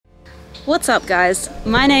What's up guys,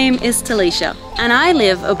 my name is Talisha and I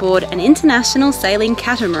live aboard an international sailing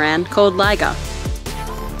catamaran called Liger.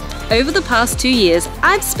 Over the past 2 years,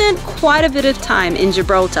 I've spent quite a bit of time in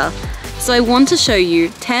Gibraltar, so I want to show you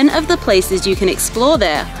 10 of the places you can explore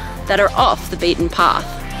there that are off the beaten path.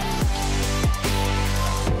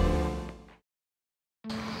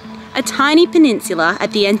 A tiny peninsula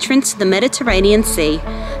at the entrance to the Mediterranean Sea,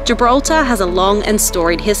 Gibraltar has a long and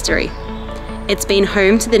storied history. It's been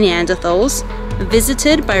home to the Neanderthals,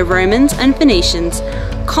 visited by Romans and Phoenicians,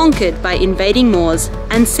 conquered by invading Moors,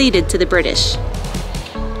 and ceded to the British.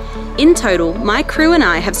 In total, my crew and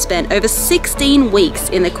I have spent over 16 weeks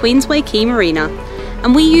in the Queensway Quay Marina,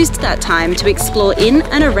 and we used that time to explore in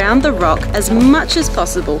and around the Rock as much as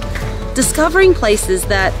possible, discovering places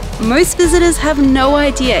that most visitors have no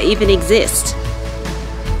idea even exist.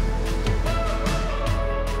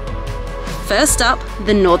 First up,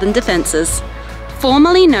 the Northern Defences.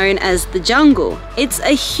 Formerly known as the Jungle, it's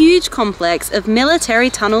a huge complex of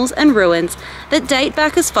military tunnels and ruins that date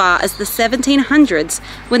back as far as the 1700s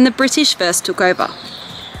when the British first took over.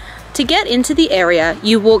 To get into the area,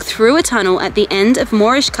 you walk through a tunnel at the end of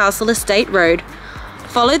Moorish Castle Estate Road,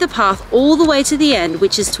 follow the path all the way to the end,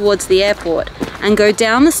 which is towards the airport, and go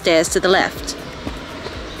down the stairs to the left.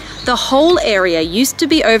 The whole area used to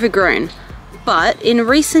be overgrown, but in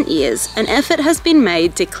recent years, an effort has been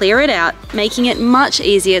made to clear it out, making it much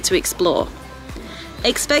easier to explore.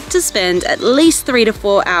 Expect to spend at least 3 to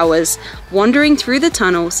 4 hours wandering through the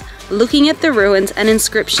tunnels, looking at the ruins and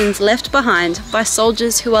inscriptions left behind by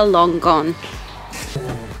soldiers who are long gone.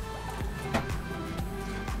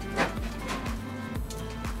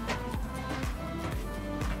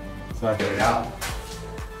 So I get it out.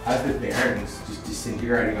 As the bearings just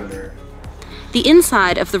disintegrating under it. The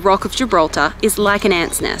inside of the Rock of Gibraltar is like an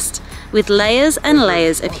ant's nest, with layers and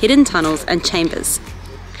layers of hidden tunnels and chambers.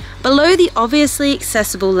 Below the obviously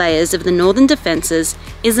accessible layers of the Northern Defences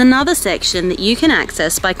is another section that you can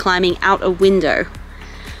access by climbing out a window.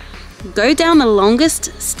 Go down the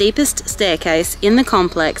longest, steepest staircase in the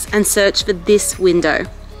complex and search for this window.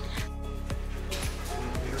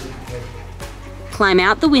 Climb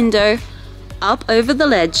out the window, up over the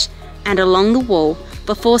ledge, and along the wall,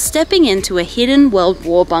 before stepping into a hidden World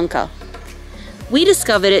War bunker. We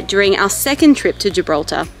discovered it during our second trip to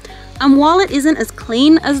Gibraltar, and while it isn't as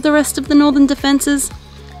clean as the rest of the Northern Defences,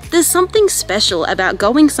 there's something special about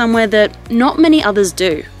going somewhere that not many others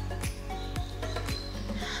do.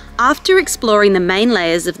 After exploring the main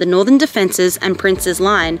layers of the Northern Defences and Prince's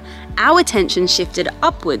Line, our attention shifted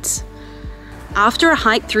upwards. After a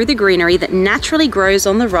hike through the greenery that naturally grows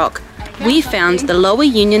on the rock, we found the Lower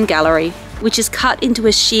Union Gallery, which is cut into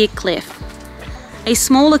a sheer cliff. A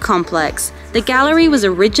smaller complex, the gallery was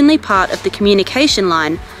originally part of the communication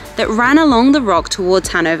line that ran along the rock towards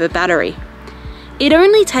Hanover Battery. It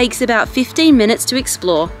only takes about 15 minutes to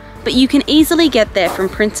explore, but you can easily get there from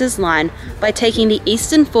Prince's Line by taking the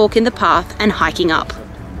eastern fork in the path and hiking up.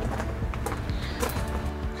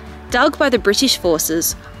 Dug by the British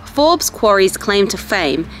forces, Forbes Quarry's claim to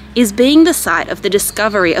fame is being the site of the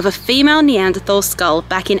discovery of a female Neanderthal skull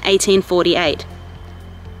back in 1848.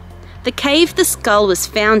 The cave the skull was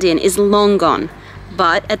found in is long gone,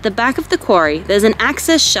 but at the back of the quarry there's an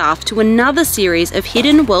access shaft to another series of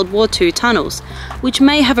hidden World War II tunnels, which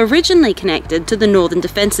may have originally connected to the Northern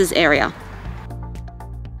Defences area.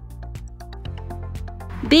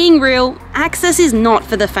 Being real, access is not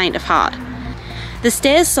for the faint of heart. The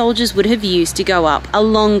stairs soldiers would have used to go up are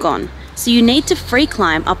long gone, so you need to free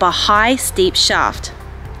climb up a high, steep shaft.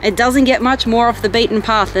 It doesn't get much more off the beaten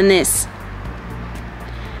path than this.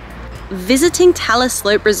 Visiting Talus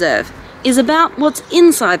Slope Reserve is about what's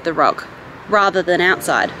inside the rock, rather than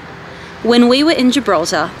outside. When we were in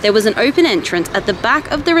Gibraltar, there was an open entrance at the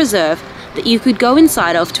back of the reserve that you could go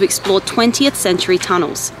inside of to explore 20th century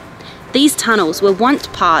tunnels. These tunnels were once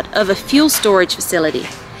part of a fuel storage facility.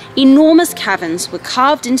 Enormous caverns were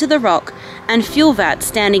carved into the rock, and fuel vats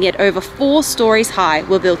standing at over 4 stories high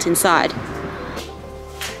were built inside.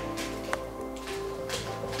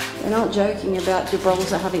 They're not joking about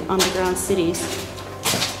Gibraltar having underground cities.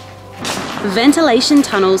 Ventilation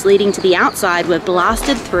tunnels leading to the outside were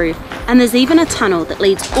blasted through, and there's even a tunnel that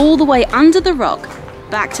leads all the way under the rock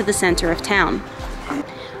back to the centre of town.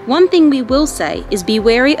 One thing we will say is be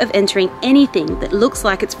wary of entering anything that looks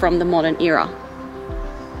like it's from the modern era.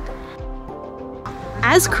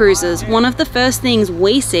 As cruisers, one of the first things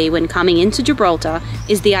we see when coming into Gibraltar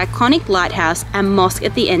is the iconic lighthouse and mosque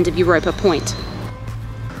at the end of Europa Point.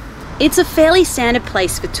 It's a fairly standard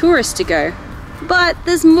place for tourists to go, but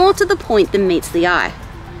there's more to the point than meets the eye.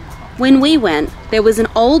 When we went, There was an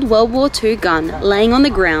old World War II gun laying on the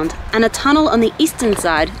ground and a tunnel on the eastern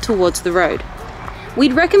side towards the road.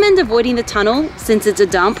 We'd recommend avoiding the tunnel since it's a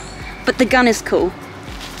dump, but the gun is cool.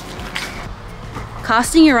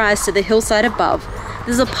 Casting your eyes to the hillside above,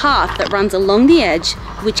 there's a path that runs along the edge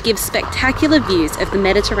which gives spectacular views of the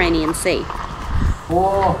Mediterranean Sea.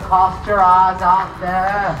 Oh, cast your eyes out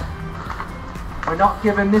there. We're not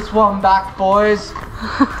giving this one back, boys.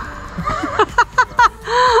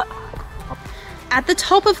 At the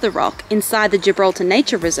top of the rock, inside the Gibraltar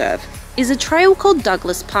Nature Reserve, is a trail called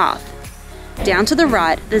Douglas Path. Down to the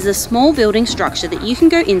right, there's a small building structure that you can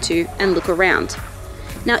go into and look around.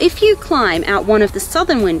 Now, if you climb out one of the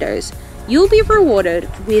southern windows, you'll be rewarded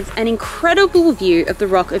with an incredible view of the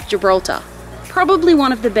Rock of Gibraltar. Probably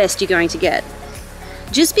one of the best you're going to get.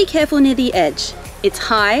 Just be careful near the edge. It's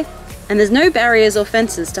high, and there's no barriers or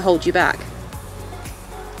fences to hold you back.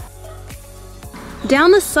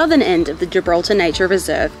 Down the southern end of the Gibraltar Nature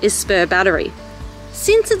Reserve is Spur Battery.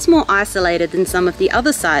 Since it's more isolated than some of the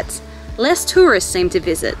other sites, less tourists seem to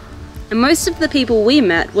visit, and most of the people we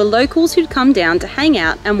met were locals who'd come down to hang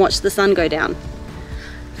out and watch the sun go down.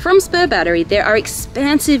 From Spur Battery, there are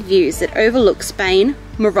expansive views that overlook Spain,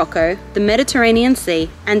 Morocco, the Mediterranean Sea,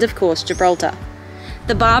 and of course Gibraltar.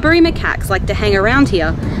 The Barbary macaques like to hang around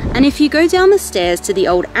here, and if you go down the stairs to the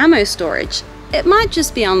old ammo storage, it might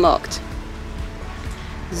just be unlocked.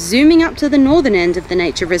 Zooming up to the northern end of the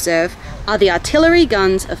nature reserve are the artillery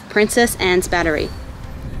guns of Princess Anne's Battery.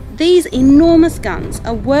 These enormous guns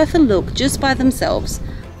are worth a look just by themselves,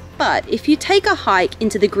 but if you take a hike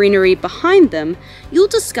into the greenery behind them, you'll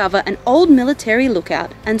discover an old military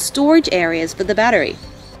lookout and storage areas for the battery.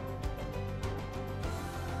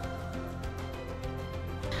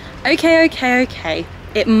 Okay,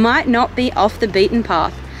 it might not be off the beaten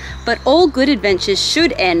path, but all good adventures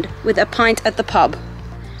should end with a pint at the pub.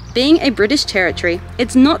 Being a British territory,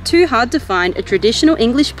 it's not too hard to find a traditional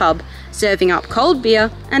English pub serving up cold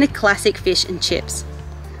beer and a classic fish and chips.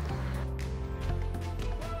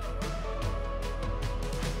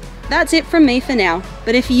 That's it from me for now,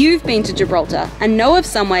 but if you've been to Gibraltar and know of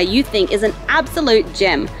somewhere you think is an absolute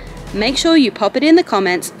gem, make sure you pop it in the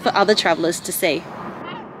comments for other travellers to see.